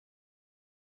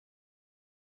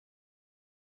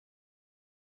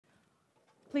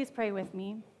Please pray with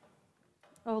me.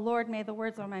 O Lord, may the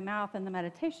words of my mouth and the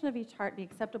meditation of each heart be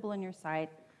acceptable in your sight.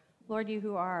 Lord, you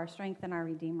who are our strength and our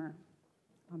Redeemer.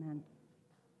 Amen.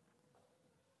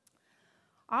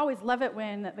 I always love it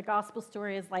when the gospel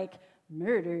story is like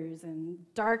murders and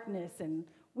darkness and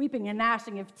weeping and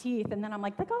gnashing of teeth, and then I'm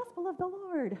like, the gospel of the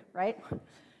Lord, right?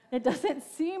 It doesn't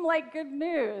seem like good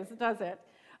news, does it?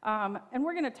 And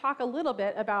we're going to talk a little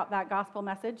bit about that gospel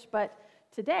message, but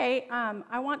today,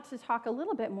 I want to talk a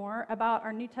little bit more about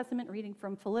our New Testament reading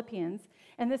from Philippians.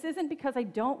 And this isn't because I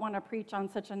don't want to preach on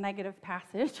such a negative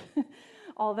passage,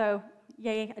 although,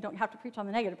 yay, I don't have to preach on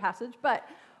the negative passage, but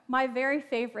one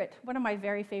of my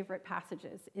very favorite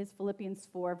passages is Philippians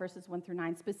 4, verses 1 through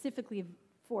 9, specifically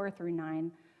 4 through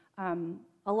 9.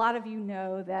 A lot of you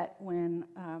know that when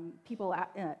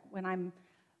I'm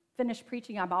finished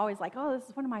preaching, I'm always like, oh, this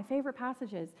is one of my favorite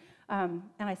passages. And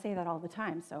I say that all the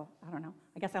time, so I don't know.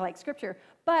 I guess I like Scripture.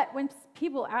 But when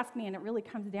people ask me, and it really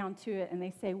comes down to it, and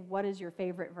they say, what is your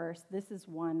favorite verse? This is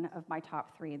one of my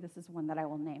top 3. This is one that I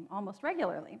will name almost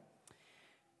regularly.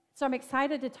 So I'm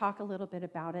excited to talk a little bit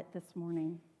about it this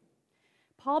morning.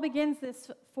 Paul begins this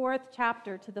 4th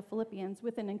chapter to the Philippians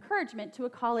with an encouragement to a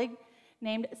colleague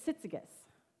named Syzygus.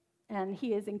 And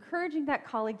he is encouraging that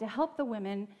colleague to help the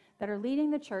women that are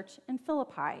leading the church in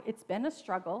Philippi. It's been a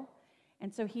struggle,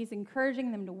 and so he's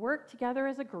encouraging them to work together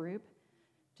as a group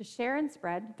to share and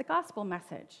spread the gospel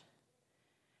message.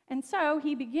 And so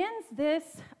he begins this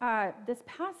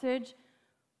passage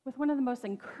with one of the most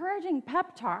encouraging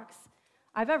pep talks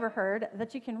I've ever heard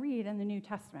that you can read in the New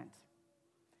Testament.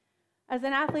 As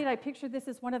an athlete, I picture this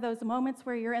as one of those moments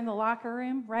where you're in the locker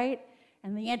room, right?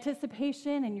 And the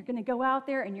anticipation, and you're going to go out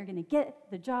there and you're going to get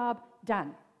the job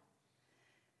done.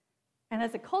 And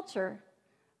as a culture,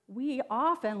 we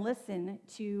often listen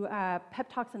to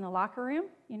pep talks in the locker room.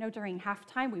 You know, during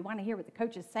halftime, we want to hear what the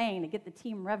coach is saying to get the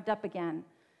team revved up again.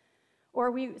 Or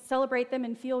we celebrate them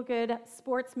in feel-good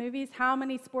sports movies. How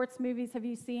many sports movies have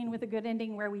you seen with a good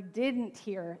ending where we didn't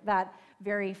hear that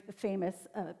very famous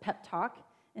pep talk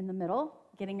in the middle,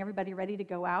 getting everybody ready to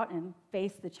go out and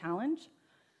face the challenge?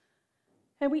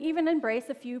 And we even embrace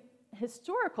a few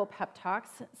historical pep talks,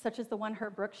 such as the one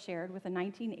Herb Brooks shared with the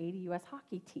 1980 U.S.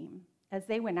 hockey team as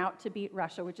they went out to beat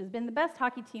Russia, which has been the best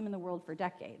hockey team in the world for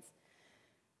decades.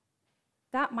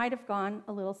 That might have gone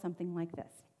a little something like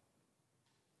this.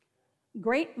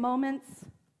 Great moments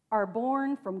are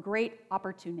born from great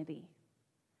opportunity.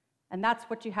 And that's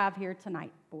what you have here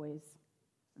tonight, boys.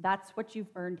 That's what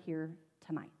you've earned here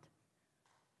tonight.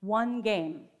 One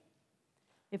game.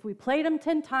 If we played them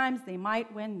 10 times, they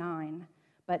might win 9,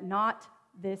 but not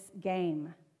this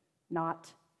game, not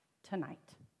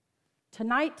tonight.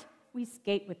 Tonight, we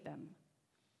skate with them.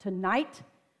 Tonight,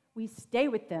 we stay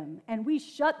with them, and we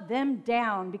shut them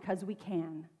down because we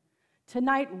can.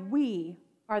 Tonight, we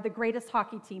are the greatest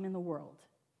hockey team in the world.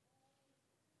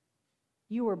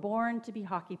 You were born to be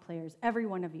hockey players, every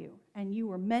one of you, and you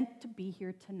were meant to be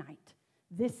here tonight.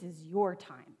 This is your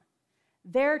time.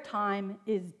 Their time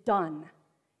is done.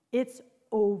 It's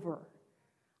over.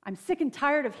 I'm sick and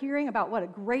tired of hearing about what a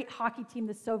great hockey team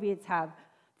the Soviets have.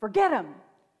 Forget them.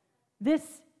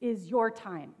 This is your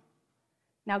time.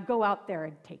 Now go out there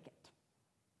and take it.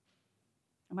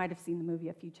 I might have seen the movie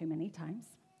a few too many times.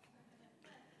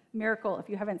 Miracle, if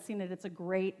you haven't seen it, it's a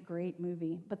great, great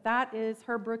movie. But that is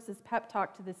Herb Brooks' pep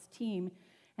talk to this team,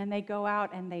 and they go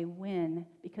out and they win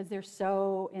because they're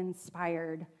so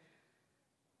inspired.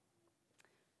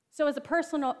 So as a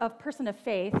person of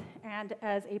faith and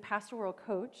as a pastoral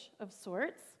coach of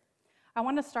sorts, I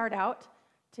want to start out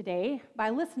today by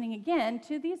listening again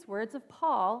to these words of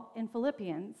Paul in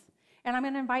Philippians. And I'm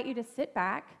going to invite you to sit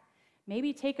back,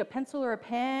 maybe take a pencil or a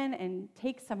pen and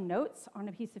take some notes on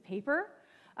a piece of paper,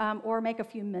 or make a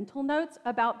few mental notes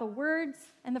about the words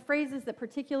and the phrases that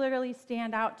particularly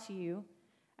stand out to you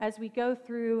as we go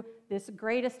through this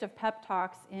greatest of pep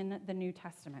talks in the New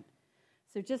Testament.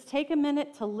 So just take a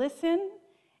minute to listen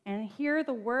and hear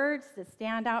the words that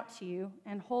stand out to you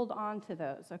and hold on to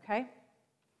those, okay?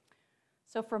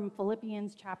 So from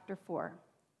Philippians chapter 4.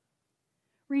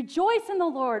 Rejoice in the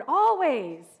Lord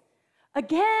always.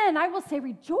 Again, I will say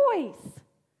rejoice.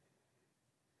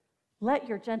 Let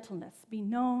your gentleness be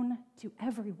known to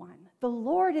everyone. The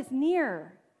Lord is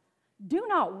near. Do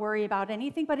not worry about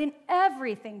anything, but in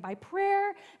everything, by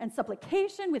prayer and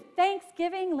supplication, with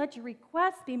thanksgiving, let your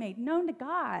requests be made known to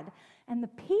God. And the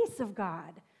peace of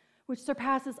God, which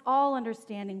surpasses all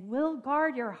understanding, will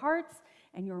guard your hearts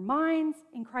and your minds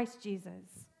in Christ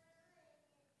Jesus.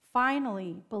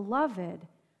 Finally, beloved,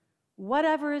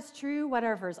 whatever is true,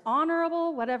 whatever is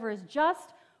honorable, whatever is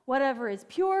just, whatever is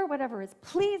pure, whatever is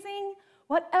pleasing,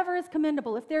 whatever is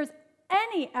commendable, if there's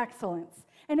any excellence,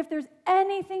 and if there's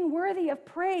anything worthy of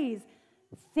praise,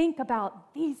 think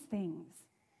about these things.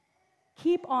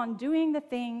 Keep on doing the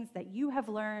things that you have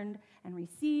learned and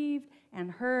received and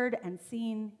heard and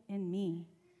seen in me,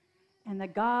 and the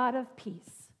God of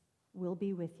peace will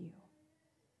be with you.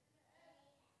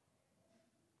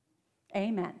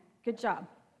 Amen. Good job.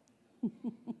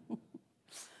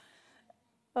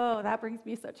 Oh, that brings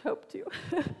me such hope, too.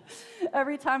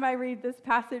 Every time I read this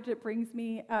passage, it brings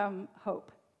me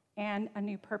hope and a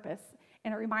new purpose.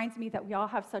 And it reminds me that we all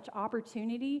have such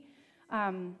opportunity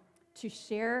to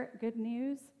share good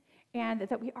news, and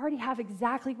that we already have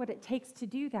exactly what it takes to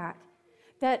do that.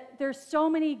 That there's so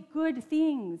many good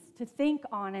things to think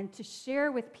on and to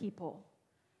share with people.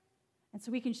 And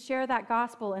so we can share that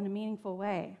gospel in a meaningful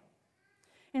way.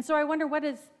 And so I wonder, what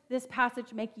does this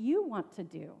passage make you want to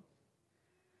do?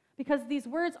 Because these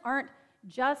words aren't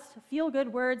just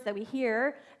feel-good words that we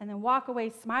hear and then walk away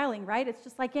smiling, right? It's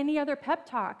just like any other pep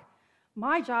talk.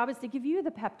 My job is to give you the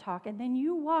pep talk, and then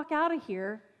you walk out of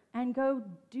here and go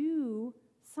do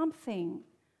something.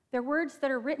 They're words that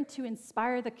are written to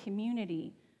inspire the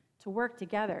community to work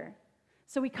together.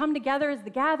 So we come together as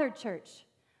the gathered church,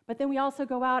 but then we also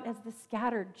go out as the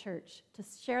scattered church to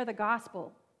share the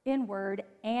gospel in word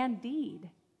and deed.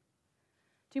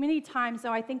 Too many times,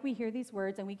 though, I think we hear these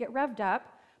words and we get revved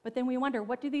up, but then we wonder,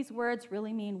 what do these words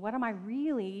really mean? What am I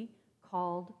really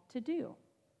called to do?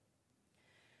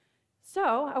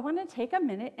 So I want to take a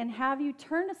minute and have you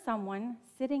turn to someone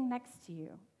sitting next to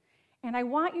you. And I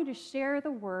want you to share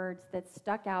the words that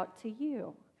stuck out to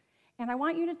you. And I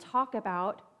want you to talk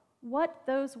about what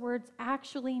those words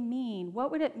actually mean.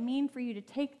 What would it mean for you to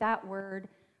take that word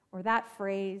or that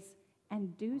phrase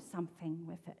and do something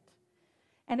with it?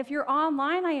 And if you're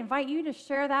online, I invite you to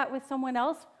share that with someone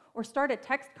else or start a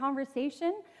text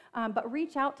conversation, but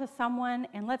reach out to someone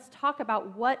and let's talk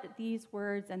about what these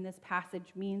words and this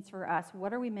passage means for us.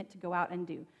 What are we meant to go out and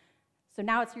do? So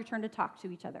now it's your turn to talk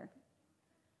to each other.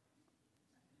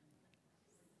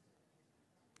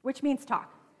 Which means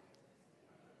talk.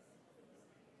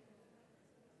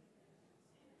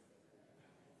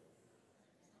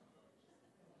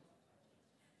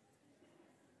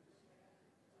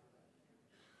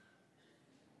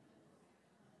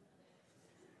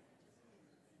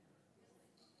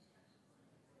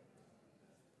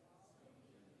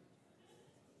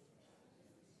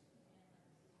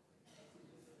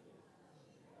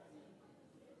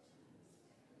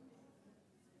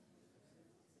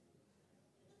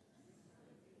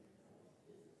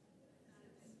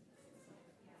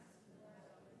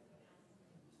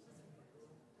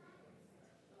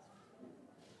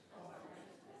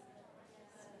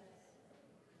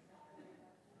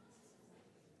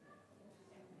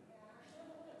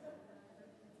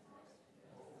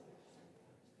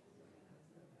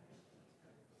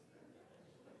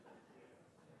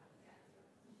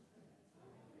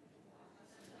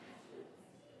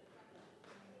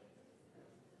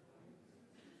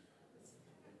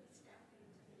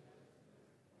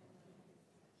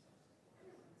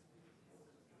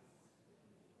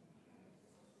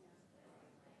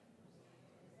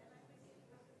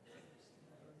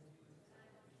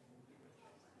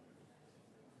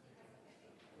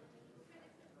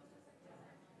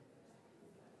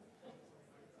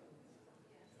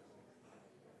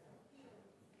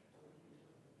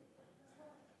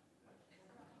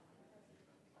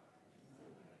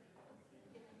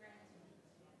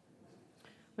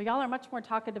 Well, y'all are much more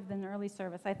talkative than the early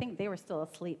service. I think they were still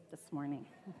asleep this morning.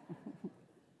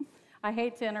 I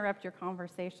hate to interrupt your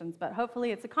conversations, but hopefully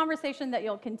it's a conversation that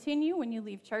you'll continue when you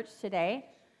leave church today.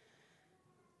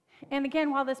 And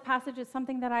again, while this passage is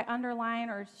something that I underline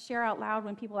or share out loud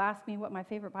when people ask me what my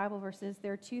favorite Bible verse is,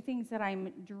 there are two things that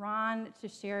I'm drawn to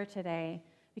share today,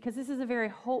 because this is a very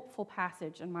hopeful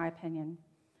passage, in my opinion.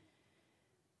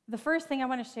 The first thing I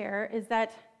want to share is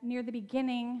that near the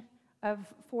beginning of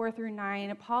 4 through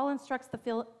 9, Paul instructs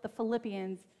the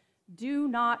Philippians, do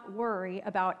not worry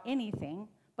about anything,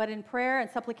 but in prayer and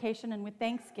supplication and with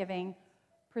thanksgiving,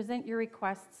 present your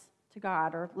requests to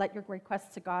God, or let your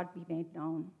requests to God be made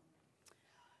known.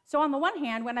 So on the one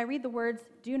hand, when I read the words,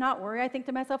 do not worry, I think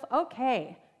to myself,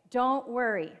 okay, don't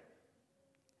worry.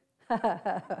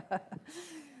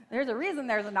 There's a reason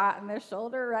there's a knot in this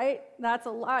shoulder, right? That's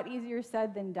a lot easier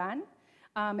said than done.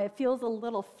 It feels a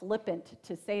little flippant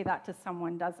to say that to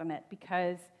someone, doesn't it?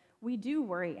 Because we do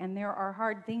worry, and there are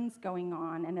hard things going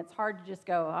on, and it's hard to just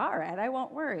go, all right, I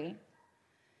won't worry.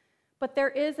 But there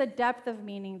is a depth of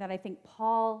meaning that I think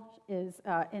Paul is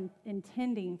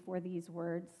intending for these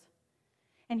words.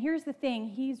 And here's the thing,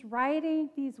 he's writing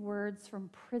these words from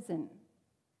prison.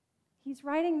 He's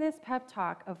writing this pep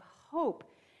talk of hope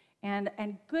and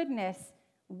goodness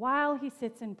while he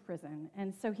sits in prison.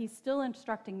 And so he's still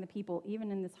instructing the people,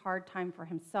 even in this hard time for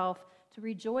himself, to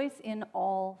rejoice in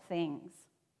all things.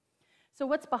 So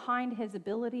what's behind his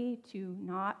ability to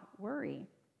not worry?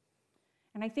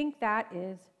 And I think that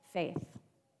is faith.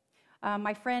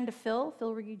 My friend Phil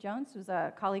Riggy-Jones, who's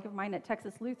a colleague of mine at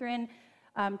Texas Lutheran,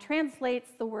 translates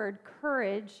the word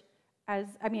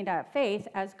faith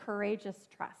as courageous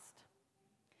trust.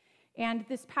 And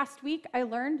this past week, I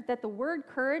learned that the word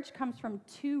courage comes from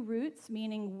two roots,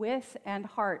 meaning with and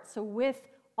heart. So with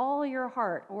all your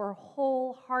heart or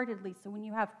wholeheartedly. So when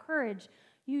you have courage,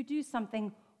 you do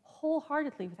something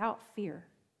wholeheartedly without fear.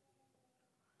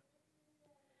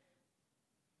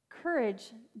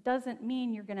 Courage doesn't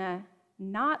mean you're going to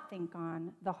not think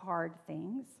on the hard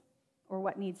things or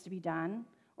what needs to be done,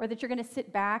 or that you're going to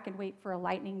sit back and wait for a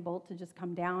lightning bolt to just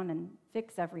come down and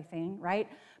fix everything, right?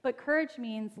 But courage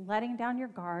means letting down your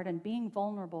guard and being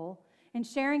vulnerable and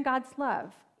sharing God's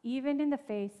love, even in the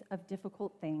face of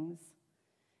difficult things,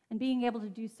 and being able to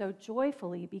do so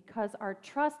joyfully because our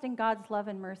trust in God's love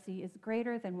and mercy is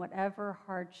greater than whatever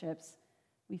hardships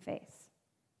we face.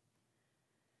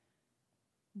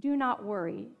 Do not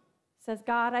worry. Says,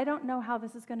 God, I don't know how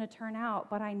this is going to turn out,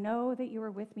 but I know that you are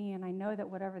with me, and I know that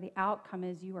whatever the outcome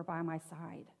is, you are by my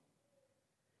side.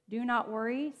 Do not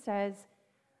worry, says,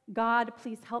 God,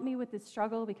 please help me with this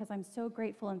struggle because I'm so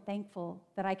grateful and thankful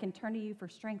that I can turn to you for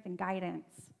strength and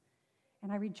guidance.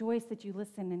 And I rejoice that you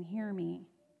listen and hear me.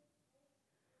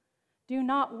 Do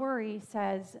not worry,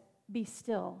 says, be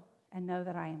still and know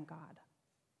that I am God.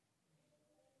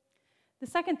 The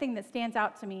second thing that stands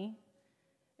out to me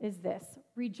is this: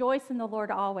 rejoice in the Lord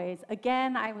always.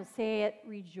 Again, I will say it,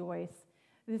 rejoice.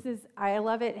 I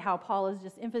love it how Paul is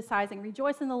just emphasizing,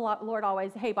 rejoice in the Lord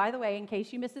always. Hey, by the way, in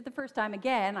case you missed it the first time,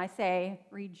 again, I say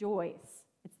rejoice.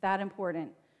 It's that important.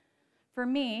 For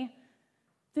me,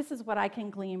 this is what I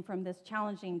can glean from this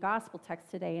challenging gospel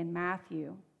text today in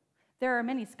Matthew. There are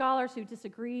many scholars who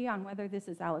disagree on whether this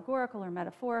is allegorical or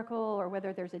metaphorical, or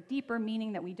whether there's a deeper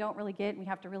meaning that we don't really get and we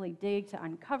have to really dig to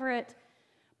uncover it.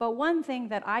 But one thing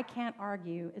that I can't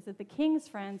argue is that the king's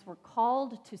friends were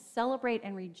called to celebrate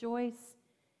and rejoice,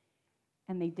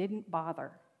 and they didn't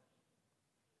bother.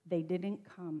 They didn't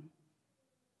come.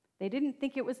 They didn't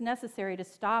think it was necessary to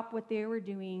stop what they were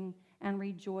doing and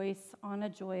rejoice on a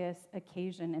joyous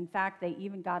occasion. In fact, they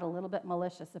even got a little bit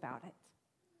malicious about it.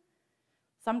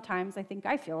 Sometimes I think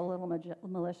I feel a little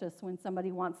malicious when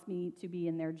somebody wants me to be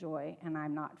in their joy and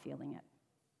I'm not feeling it.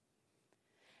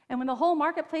 And when the whole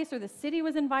marketplace or the city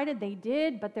was invited, they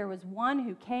did, but there was one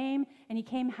who came, and he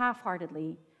came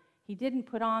half-heartedly. He didn't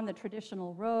put on the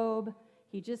traditional robe.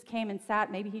 He just came and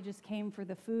sat. Maybe he just came for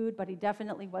the food, but he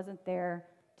definitely wasn't there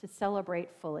to celebrate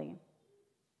fully.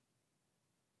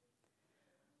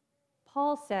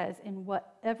 Paul says, in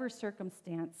whatever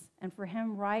circumstance, and for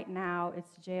him right now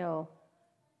it's jail,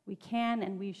 we can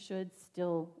and we should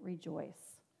still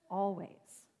rejoice, always.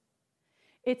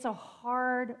 It's a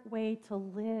hard way to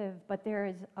live, but there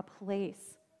is a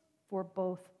place for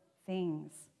both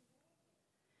things.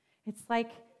 It's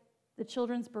like the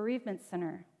Children's Bereavement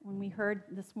Center, when we heard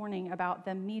this morning about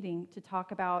them meeting to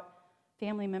talk about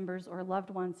family members or loved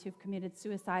ones who've committed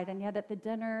suicide, and yet at the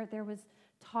dinner there was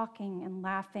talking and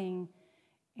laughing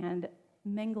and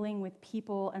mingling with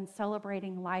people and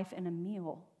celebrating life in a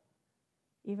meal,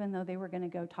 even though they were going to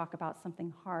go talk about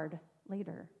something hard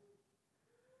later.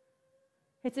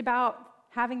 It's about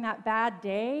having that bad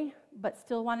day, but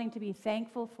still wanting to be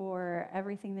thankful for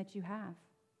everything that you have.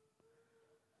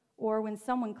 Or when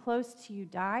someone close to you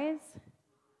dies,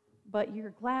 but you're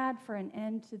glad for an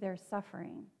end to their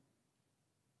suffering.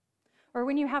 Or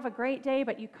when you have a great day,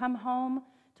 but you come home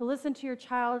to listen to your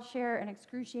child share an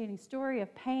excruciating story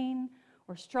of pain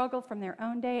or struggle from their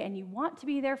own day, and you want to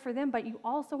be there for them, but you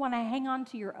also want to hang on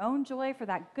to your own joy for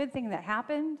that good thing that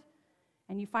happened,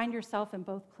 and you find yourself in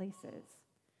both places.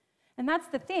 And that's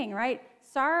the thing, right?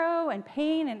 Sorrow and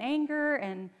pain and anger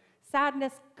and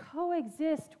sadness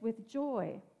coexist with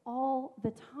joy all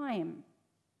the time.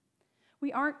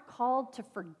 We aren't called to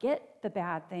forget the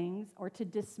bad things or to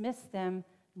dismiss them,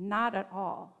 not at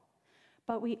all.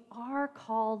 But we are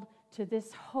called to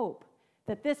this hope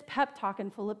that this pep talk in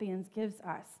Philippians gives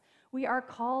us. We are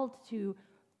called to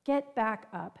get back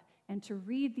up and to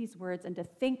read these words and to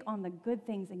think on the good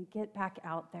things and get back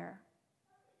out there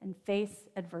and face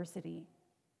adversity.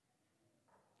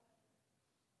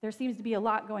 There seems to be a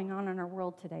lot going on in our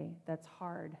world today that's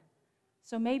hard.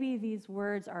 So maybe these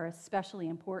words are especially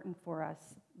important for us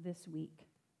this week.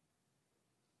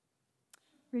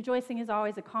 Rejoicing is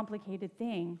always a complicated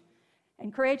thing.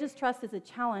 And courageous trust is a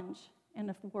challenge in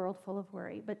a world full of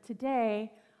worry. But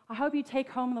today, I hope you take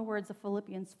home the words of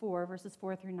Philippians 4, verses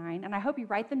 4 through 9, and I hope you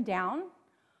write them down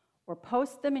or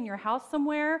post them in your house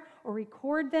somewhere or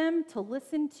record them to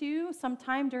listen to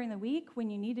sometime during the week when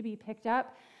you need to be picked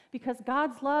up, because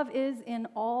God's love is in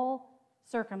all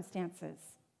circumstances.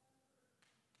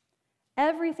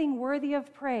 Everything worthy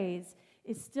of praise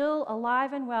is still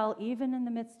alive and well, even in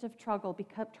the midst of trouble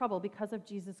because of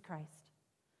Jesus Christ.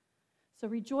 So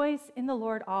rejoice in the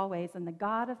Lord always, and the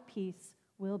God of peace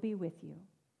will be with you.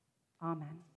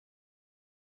 Amen.